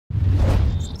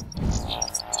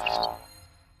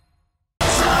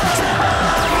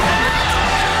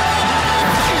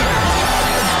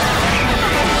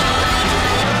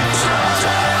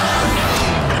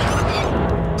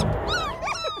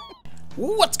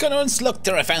going on,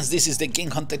 Slugterra fans? This is the Game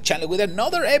Hunter channel with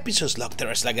another episode of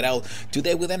Slugterra Slug.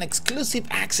 Today with an exclusive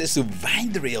access to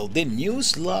Vinedrill, the new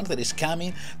slug that is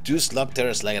coming to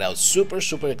Slugterra Slug.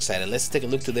 Super excited. Let's take a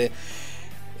look to the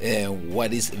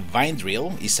what is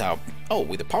Vinedrill. Is a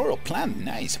with the power of plant,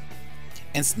 nice.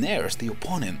 Ensnares the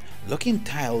opponent, locking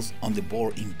tiles on the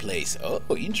board in place. Oh,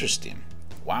 interesting.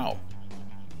 Wow.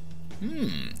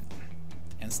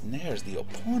 Ensnares the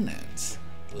opponent,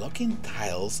 locking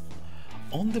tiles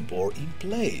on the board in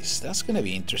place. That's gonna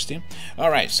be interesting.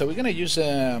 Alright, so we're gonna use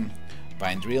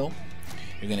Vinedrill.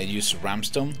 We're gonna use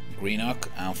Ramstone, Greenock,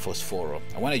 and Phosphoro.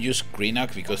 I want to use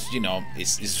Greenock because, you know,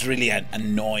 it's really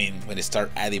annoying when they start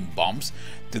adding bombs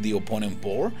to the opponent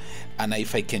board. And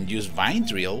if I can use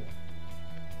Vinedrill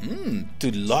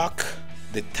to lock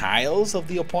the tiles of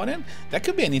the opponent, that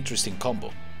could be an interesting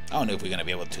combo. I don't know if we're gonna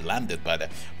be able to land it, but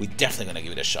we're definitely gonna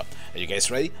give it a shot. Are you guys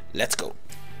ready? Let's go.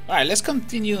 Alright, let's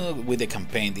continue with the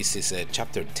campaign. This is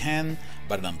chapter 10,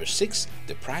 battle number 6,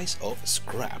 the price of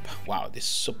scrap. Wow, this is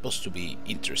supposed to be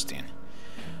interesting.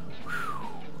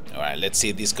 Alright, let's see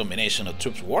if this combination of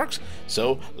troops works.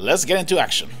 So let's get into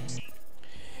action.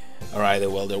 Alright, the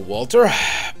welder Walter.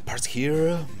 Parts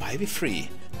here might be free,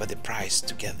 but the price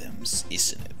to get them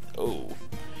isn't it? Oh,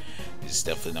 this is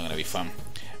definitely not gonna be fun.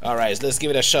 Alright, let's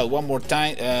give it a shot one more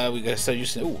time. We gotta start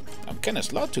using. Oh, I'm kind of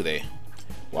slow today.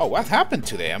 Wow, what happened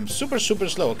today? I'm super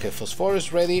slow. Okay, Phosphorus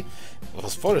is ready.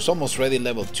 Phosphorus is almost ready,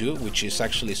 level 2, which is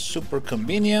actually super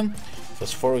convenient.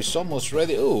 Phosphorus is almost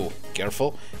ready. Oh,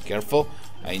 careful.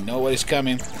 I know what is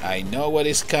coming.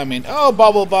 Oh,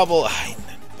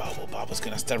 Bubble's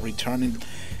gonna start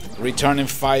returning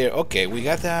fire. Okay, we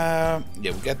got the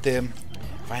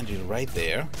Vinedrill right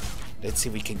there. Let's see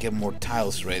if we can get more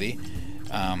tiles ready.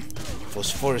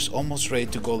 Phosphorus almost ready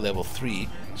to go level 3,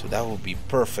 so that will be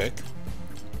perfect.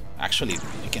 Actually,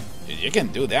 you can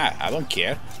do that. I don't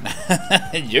care.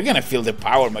 You're gonna feel the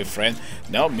power, my friend,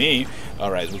 not me.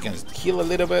 Alright, we can heal a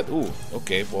little bit. Ooh,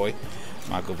 okay, boy.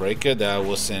 Mako Breaker, that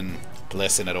wasn't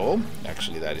pleasant at all.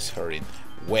 Actually, that is hurting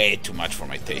way too much for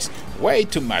my taste. Way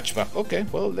too much, but okay,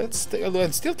 well, let's take a look.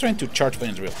 I'm still trying to charge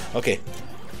Vinedrill. Okay,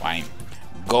 fine.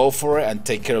 Go for it and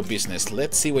take care of business.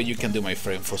 Let's see what you can do, my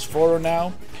friend. Phosphoro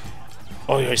now.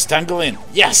 Oh, you're strangling.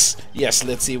 Yes.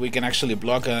 Let's see. We can actually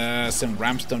block some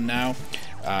Ramstone now.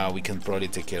 We can probably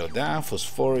take care of that.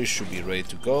 Phosphorus should be ready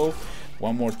to go.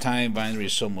 One more time. Vinedrill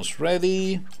is almost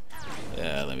ready.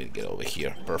 Let me get over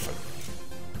here. Perfect.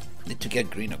 Need to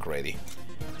get Greenock ready.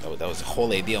 Oh, that was the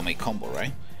whole idea of my combo,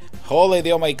 right? Whole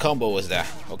idea of my combo was that.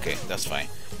 Okay, that's fine.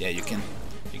 Yeah, you can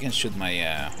shoot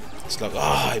my slug.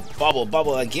 Oh,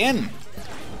 bubble again.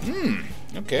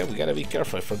 Okay, we gotta be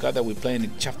careful. I forgot that we're playing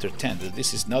in chapter 10.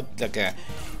 This is not like a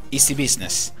easy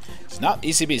business. It's not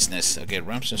easy business. Okay,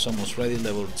 Ramstone's almost ready.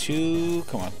 Level 2.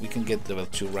 Come on, we can get level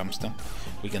 2 Ramstone.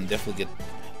 We can definitely get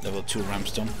level 2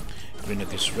 Ramstone.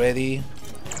 Greenock is ready.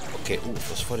 Okay, ooh,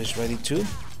 Phosphorus is ready too.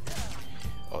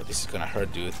 Oh, this is gonna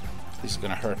hurt, dude. This is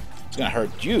gonna hurt. It's gonna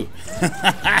hurt you.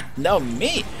 Not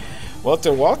me.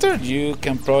 Walter, you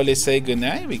can probably say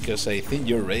goodnight because I think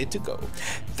you're ready to go.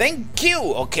 Thank you.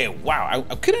 Okay, wow,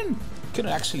 I couldn't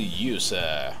actually use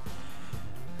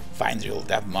Vinedrill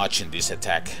that much in this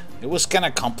attack. It was kind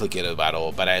of complicated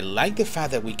battle, but I like the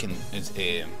fact that we can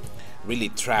really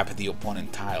trap the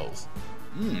opponent tiles.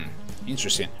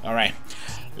 Interesting. All right,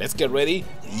 let's get ready.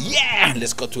 Yeah,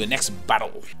 let's go to the next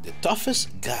battle. The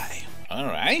toughest guy. All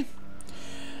right,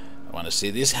 I want to see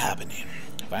this happening.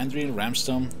 Vinedrill,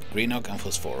 Ramstone, Greenock, and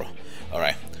Phosphoro.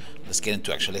 Alright, let's get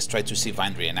into action. Let's try to see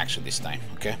Vinedrill in action this time,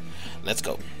 okay? Let's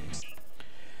go.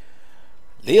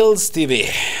 Lil Stevie.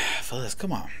 Fellas,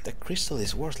 come on. That crystal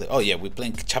is worthless. Oh yeah, we're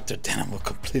playing chapter 10 and we're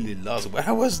completely lost. What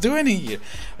I was doing in here?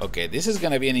 Okay, this is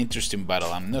gonna be an interesting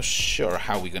battle. I'm not sure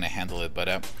how we're gonna handle it, but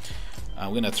I'm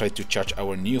gonna try to charge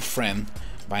our new friend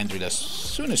Vinedrill as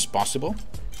soon as possible.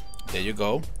 There you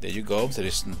go. There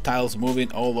is some tiles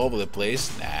moving all over the place.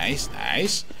 Nice.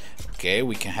 Okay,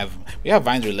 we have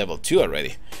Vinedrill level 2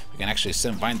 already. We can actually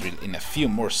send Vinedrill in a few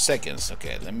more seconds.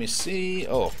 Okay, let me see.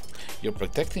 Oh, you're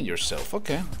protecting yourself.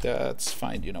 Okay, that's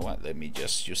fine. You know what? Let me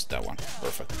just use that one.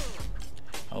 Perfect.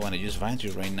 I want to use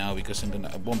Vinedrill right now because I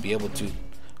won't be able to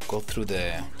go through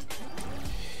the.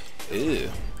 Ew.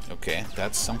 Okay,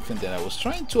 that's something that I was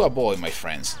trying to avoid, my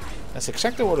friends. That's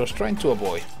exactly what I was trying to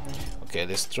avoid. Okay,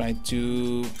 let's try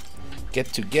to get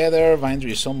together.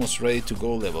 Vinedrill is almost ready to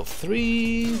go level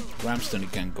 3. Ramstone, you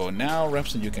can go now.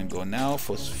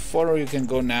 Phosphoro, you can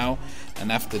go now.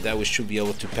 And after that, we should be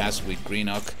able to pass with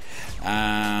Greenock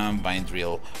and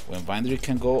Vinedrill. When Vinedrill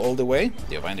can go all the way,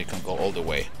 yeah, Vinedrill can go all the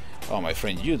way. Oh, my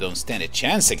friend, you don't stand a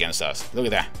chance against us. Look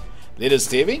at that. Little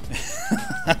Stevie.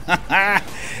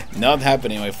 Not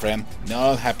happening, my friend.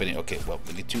 Not happening. Okay, well,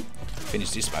 we need to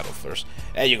finish this battle first.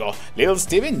 There you go. Little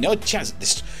Steven, no chance.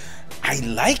 This, I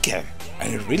like it.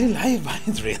 I really like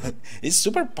Vinedrill. It's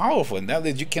super powerful. Now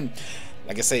that you can,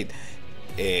 like I said,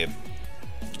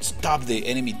 stop the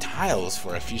enemy tiles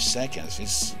for a few seconds.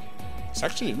 It's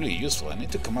actually really useful. I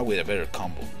need to come up with a better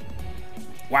combo.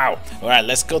 Wow. Alright,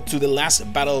 let's go to the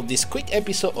last battle of this quick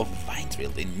episode of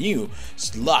Vinedrill, the new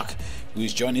Slug, who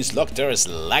is joining Slugterra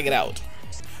Slug it out.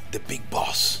 The big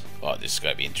boss. Oh, this is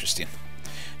gonna be interesting.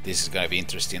 This is gonna be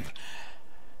interesting.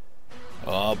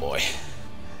 Oh boy.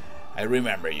 I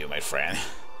remember you, my friend.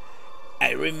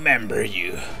 I remember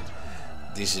you.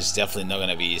 This is definitely not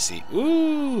gonna be easy.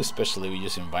 Ooh, especially with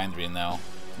using Vinedrill now.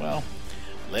 Well,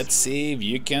 let's see if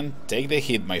you can take the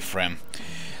hit, my friend.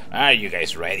 Are you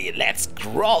guys ready? Let's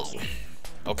grow!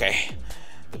 Okay,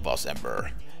 the boss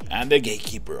emperor and the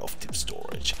gatekeeper of tip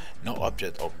storage. No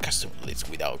object or customer leads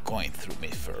without going through me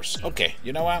first. Okay,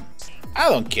 you know what? I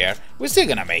don't care. We're still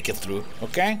gonna make it through,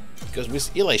 okay? Because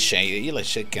with Eli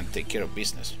Shea can take care of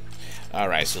business.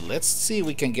 Alright, so let's see if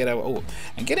we can get out. Oh,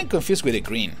 I'm getting confused with the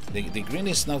green. The green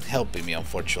is not helping me,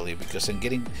 unfortunately, because I'm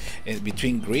getting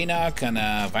between Greenock and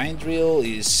Vinedrill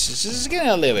is getting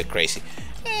a little bit crazy.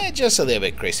 Just a little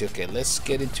bit crazy. Okay, let's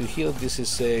get into heal. This is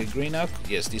Greenock.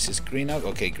 Yes, this is Greenock.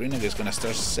 Okay, Greenock is gonna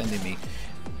start sending me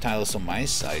tiles on my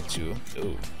side too.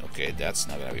 Oh, okay, that's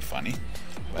not gonna be funny.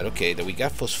 But okay, then we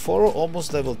got Phosphoro,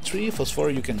 almost level 3.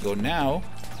 Phosphoro, you can go now.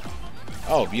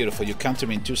 Oh, beautiful. You counter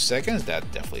me in 2 seconds.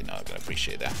 That definitely not gonna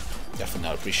appreciate that. Definitely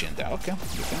not appreciating that. Okay,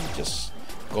 you can just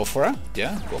go for it.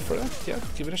 Yeah, go for it. Yeah,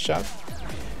 give it a shot.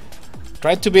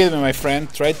 Try to beat me, my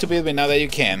friend. Try to beat me now that you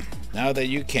can. Now that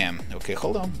you can. Okay,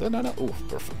 hold on. No. Oh,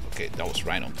 perfect. Okay, that was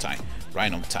right on time.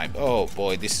 Right on time. Oh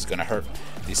boy, this is gonna hurt.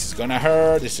 This is gonna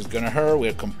hurt. This is gonna hurt.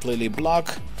 We're completely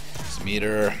blocked.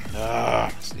 Smeater.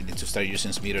 You need to start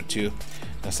using Smeater too.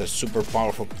 That's a super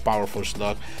powerful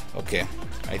slug. Okay,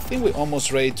 I think we're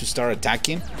almost ready to start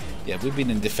attacking. Yeah, we've been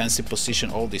in defensive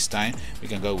position all this time. We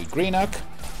can go with Greenock.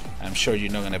 I'm sure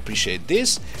you're not gonna appreciate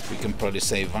this. We can probably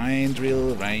say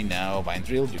Vinedrill right now.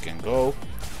 Vinedrill, you can go.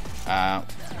 We're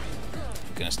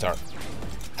gonna start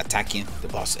attacking the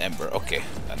boss Ember. Okay,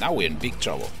 now we're in big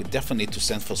trouble. We definitely need to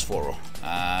send Phosphoro.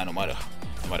 No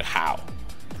matter how.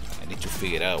 I need to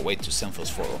figure out a way to send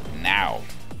Phosphoro now,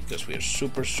 because we are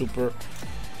super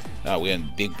we're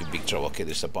in big trouble. Okay,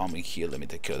 there's a bomb in here. Let me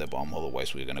take care of the bomb,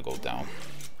 otherwise we're gonna go down.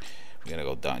 We're gonna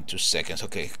go down in 2 seconds.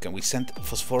 Okay, can we send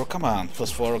Phosphoro? Come on,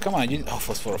 Phosphoro, come on. Oh,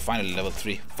 Phosphoro, finally level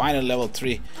 3. Final level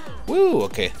 3. Woo,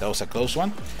 okay, that was a close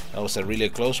one. That was a really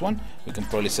close one. We can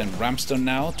probably send Ramstone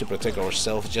now to protect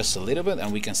ourselves just a little bit,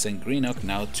 and we can send Greenock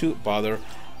now to bother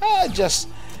just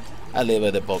a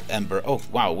little bit about Ember. Oh,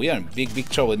 wow, we are in big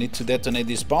trouble. We need to detonate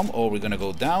this bomb, or we're gonna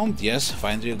go down. Yes,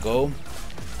 Vinedrill, go.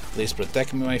 Please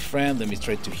protect me, my friend. Let me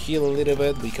try to heal a little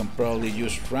bit. We can probably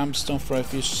use Ramstone for a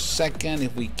few seconds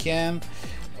if we can.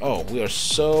 Oh, we are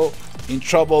so in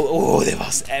trouble. Oh, the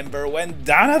boss Ember went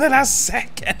down at the last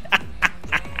second.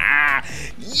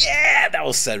 Yeah, that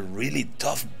was a really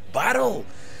tough battle.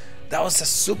 That was a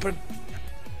super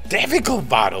difficult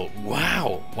battle.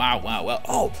 Wow.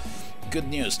 Oh, good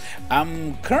news.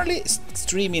 I'm currently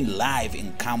streaming live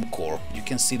in Camcore. You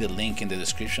can see the link in the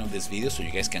description of this video, so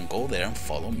you guys can go there and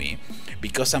follow me,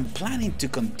 because I'm planning to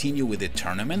continue with the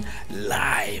tournament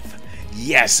live.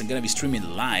 Yes, I'm gonna be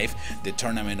streaming live the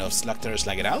tournament of Slugterra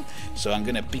Slug it out. So I'm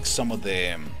gonna pick some of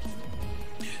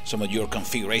your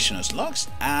configuration of slugs,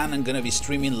 and I'm gonna be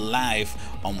streaming live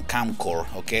on Camcore.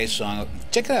 Okay, so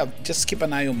check it out. Just keep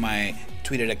an eye on my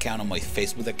Twitter account, on my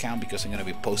Facebook account, because I'm gonna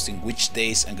be posting which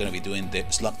days I'm gonna be doing the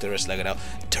Slugterra Slug it out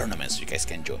tournaments. So you guys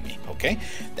can join me. Okay,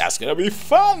 that's gonna be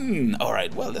fun. All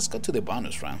right, well, let's go to the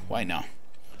bonus round. Why not?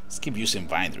 Let's keep using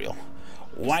Vinedrill.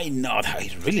 Why not? I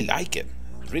really like it.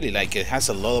 It has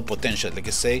a lot of potential. Like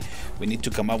I say, we need to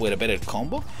come up with a better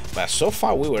combo, but so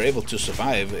far we were able to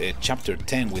survive chapter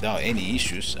 10 without any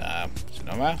issues. You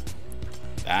know what?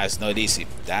 That's not easy.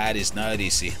 That is not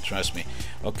easy, trust me.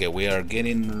 Okay, we are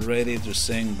getting ready to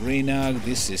send Greenock.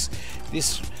 This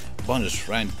bonus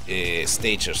round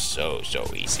stage are so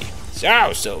easy.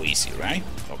 So easy, right?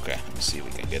 Okay, let me see if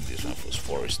we can get this one.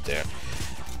 Phosphorus there.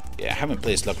 Yeah, I haven't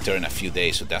played Slugterra in a few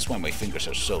days, so that's why my fingers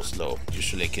are so slow.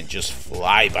 Usually I can just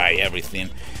fly by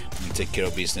everything and take care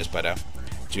of business, but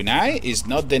tonight is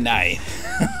not the night.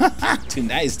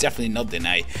 Tonight is definitely not the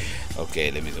night. Okay,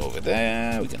 let me go over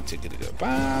there. We can take it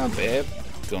about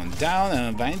going down,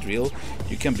 and Vinedrill,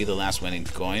 you can be the last one in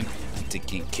going and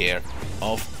taking care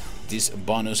of this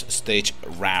bonus stage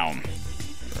round.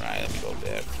 Right, let me go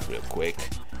there real quick.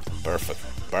 Perfect.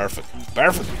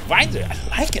 Vinedrill,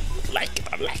 I like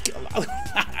it a lot.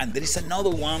 And there is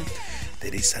another one.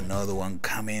 There is another one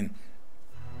coming.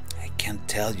 I can't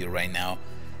tell you right now,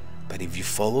 but if you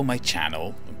follow my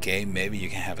channel, okay, maybe you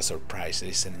can have a surprise. There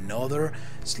is another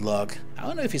slug. I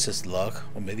don't know if it's a slug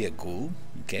or maybe a ghoul,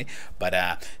 okay,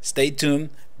 but stay tuned,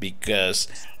 because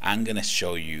I'm gonna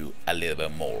show you a little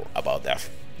bit more about that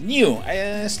new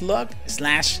slug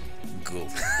slash ghoul.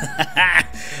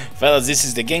 Fellas, this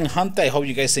is the Game Hunter. I hope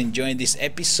you guys enjoying this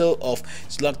episode of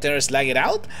Slugterra Slug It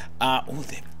Out. Oh,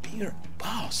 the beer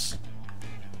boss.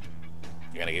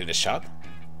 You gonna give it a shot?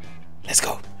 Let's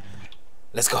go.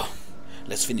 Let's go.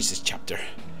 Let's finish this chapter.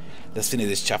 Let's finish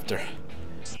this chapter.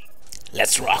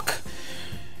 Let's rock.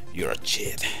 You're a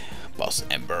cheat, Boss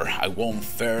Ember. I won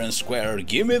fair and square.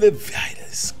 Give me the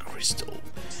Vitus Crystal.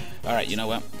 Alright, you know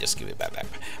what? Just give it back.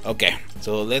 Okay,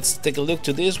 so let's take a look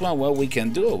to this one. What we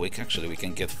can do. We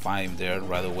can get 5 there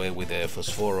right away with the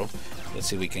Phosphoro. Let's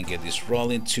see if we can get this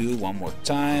rolling too one more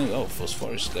time. Oh,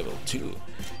 Phosphoro is level 2.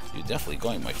 You're definitely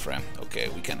going, my friend. Okay,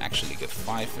 we can actually get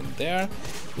 5 in there.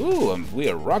 Ooh, we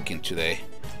are rocking today.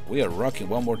 We are rocking.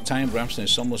 One more time. Ramston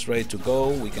is almost ready to go.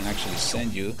 We can actually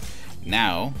send you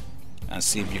now and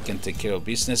see if you can take care of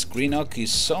business. Greenock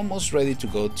is almost ready to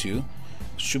go too.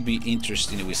 Should be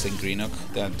interesting if we send Greenock.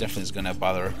 That definitely is gonna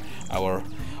bother our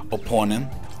opponent.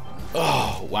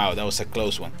 Oh wow, that was a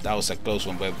close one. That was a close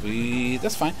one, but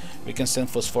that's fine. We can send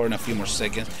Phosphor in a few more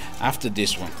seconds after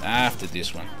this one.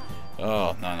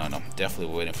 Oh, no.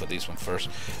 Definitely waiting for this one first.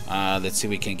 Let's see if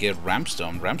we can get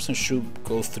Ramstone. Ramstone should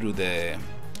go through the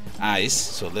ice.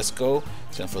 So let's go.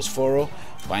 Send Phosphoro.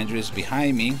 Binder is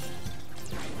behind me.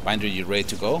 Binder, you ready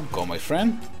to go? Go, my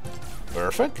friend.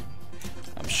 Perfect.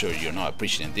 I'm sure you're not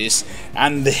appreciating this.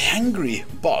 And the hungry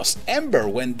boss Ember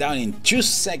went down in 2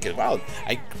 seconds. Wow,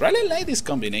 I really like this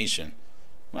combination.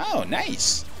 Wow,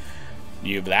 nice.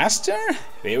 New blaster?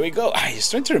 There we go. I was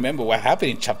trying to remember what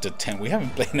happened in chapter 10. We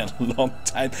haven't played in a long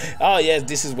time. Oh yes,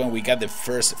 this is when we got the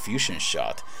first fusion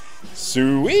shot.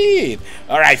 Sweet!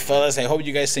 Alright fellas, I hope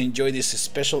you guys enjoyed this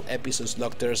special episode of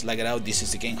Slugterra Slug It Out. This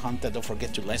is the Game Hunter. Don't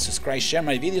forget to like, subscribe, share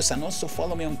my videos, and also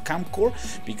follow me on Camcore,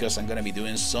 because I'm gonna be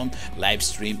doing some live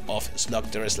stream of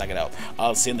Slugterra Slug It Out.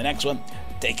 I'll see you in the next one.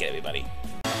 Take care, everybody.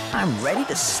 I'm ready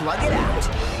to slug it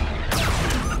out.